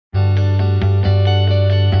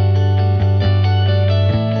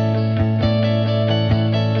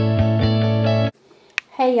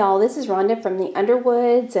Hey y'all, this is Rhonda from the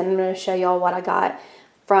Underwoods, and I'm going to show y'all what I got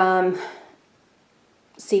from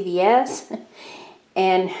CVS.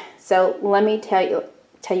 And so let me tell you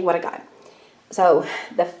what I got. So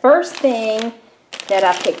the first thing that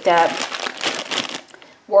I picked up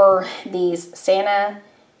were these Santa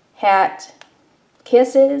hat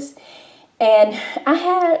kisses, and I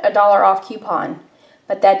had a $1 off coupon,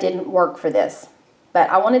 but that didn't work for this. But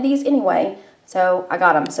I wanted these anyway, so I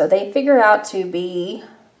got them. So they figure out to be,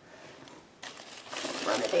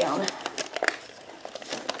 run it down.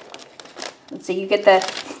 Let's see, you get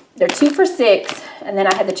they're 2 for $6, and then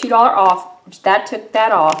I had the $2 off, which that took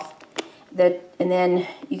that off. And then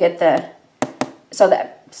you get so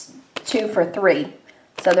that's 2 for $3.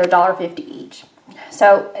 So they're $1.50 each.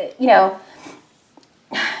 So, you know,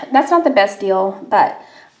 that's not the best deal, but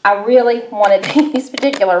I really wanted these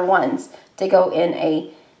particular ones to go in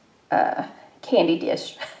a candy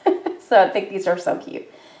dish. So I think these are so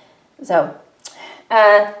cute. So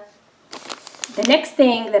the next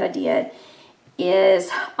thing that I did is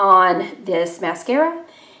on this mascara,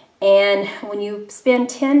 and when you spend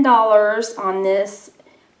 $10 on this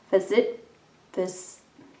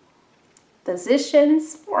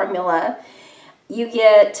Physicians Formula, you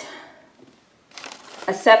get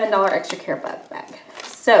a $7 extra care buck back.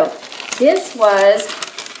 So this was,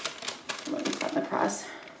 let me cut across,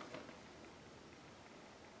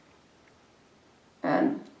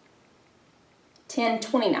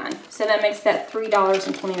 $10.29. So that makes that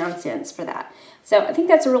 $3.29 for that. So I think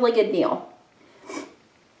that's a really good deal.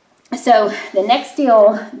 So the next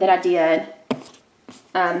deal that I did,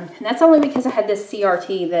 and that's only because I had this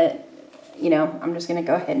CRT that, you know, I'm just going to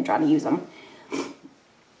go ahead and try to use them,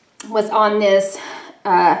 was on this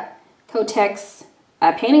Kotex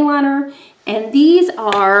panty liner. And these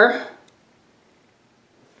are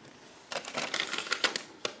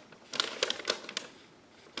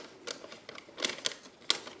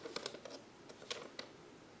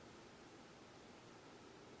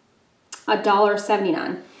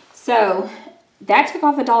 $1.79. So that took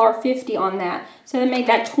off $1.50 on that. So that made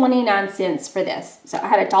that 29 cents for this. So I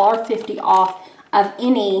had $1.50 off of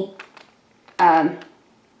any panty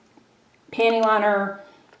liner,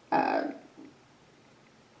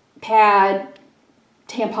 pad,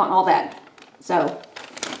 tampon, all that. So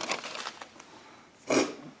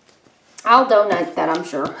I'll donate that, I'm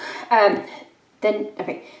sure.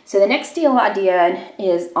 Okay, so the next deal I did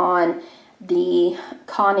is on the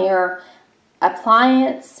Conair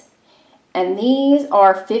appliance, and these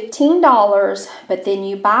are $15, but then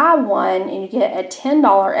you buy one and you get a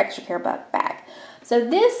 $10 extra care buck back. So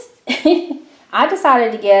this, I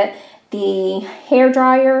decided to get the hair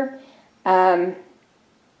dryer, and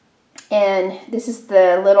this is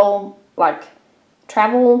the little like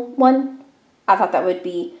travel one. I thought that would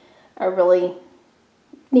be a really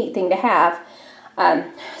neat thing to have.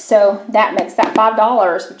 So that makes that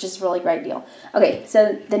 $5, which is a really great deal. Okay,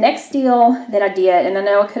 so the next deal that I did, and I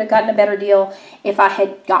know I could have gotten a better deal if I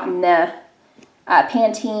had gotten the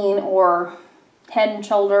Pantene or Head and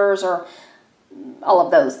Shoulders or all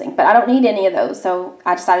of those things, but I don't need any of those, so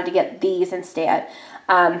I decided to get these instead.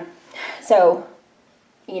 So,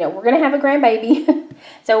 you know, we're going to have a grandbaby.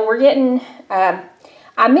 So we're getting,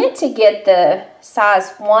 I meant to get the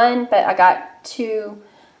size 1, but I got 2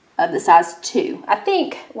 of the size 2. I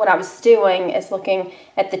think what I was doing is looking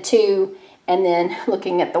at the 2 and then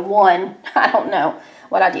looking at the 1. I don't know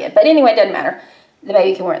what I did. But anyway, it doesn't matter. The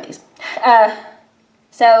baby can wear these.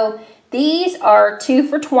 So these are 2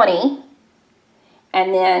 for $20.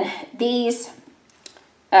 And then these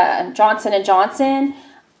Johnson & Johnson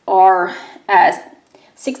are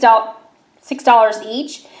 $6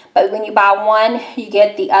 each. But when you buy one, you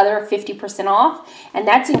get the other 50% off, and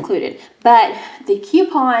that's included. But the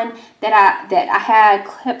coupon that I had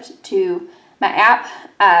clipped to my app,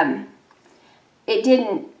 it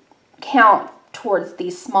didn't count towards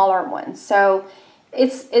these smaller ones, so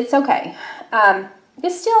it's okay.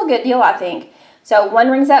 It's still a good deal, I think. So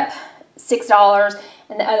one rings up $6,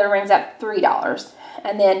 and the other rings up $3.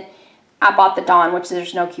 And then I bought the Dawn, which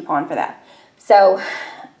there's no coupon for that. So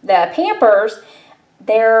the Pampers,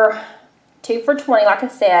 they're 2 for $20, like I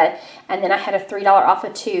said, and then I had a $3 off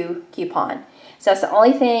of 2 coupon. So it's the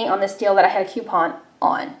only thing on this deal that I had a coupon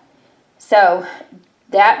on. So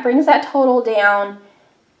that brings that total down.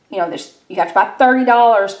 You know, you got to buy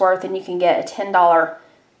 $30 worth, and you can get a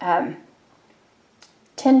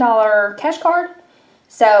 $10 cash card.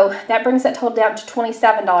 So that brings that total down to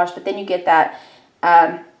 $27. But then you get that,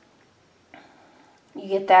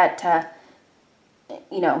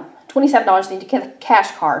 you know, $27, then you get a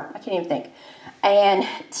cash card. I can't even think. And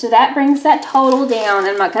so that brings that total down.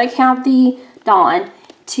 I'm not going to count the Dawn.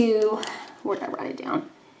 to, where did I write it down?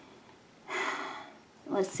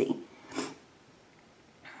 Let's see.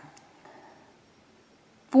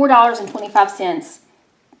 $4.25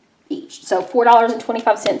 each. So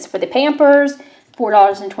 $4.25 for the Pampers,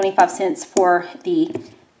 $4.25 for the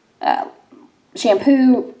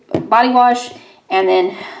shampoo, body wash, and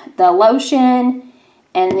then the lotion,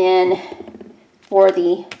 and then for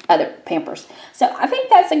the other Pampers. So I think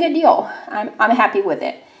that's a good deal. I'm happy with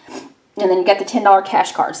it. And then you got the $10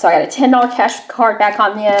 cash card. So I got a $10 cash card back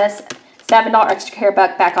on this, $7 extra care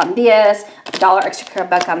buck back on this, $1 extra care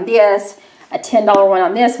buck on this, a $10 one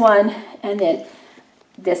on this one, and then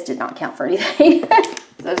this did not count for anything.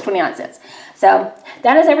 So it's 29 cents. So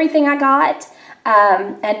that is everything I got.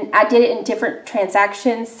 And I did it in different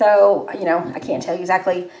transactions. So, you know, I can't tell you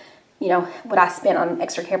exactly, you know, what I spent on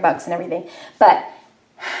extra care bucks and everything. But,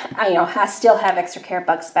 you know, I still have extra care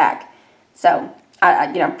bucks back. So,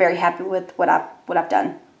 you know, I'm very happy with what I've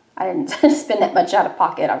done. I didn't spend that much out of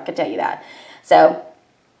pocket, I can tell you that. So,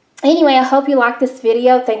 anyway, I hope you liked this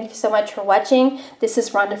video. Thank you so much for watching. This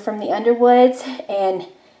is Rhonda from the Underwoods. And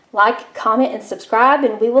like, comment, and subscribe.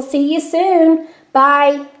 And we will see you soon.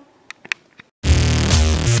 Bye.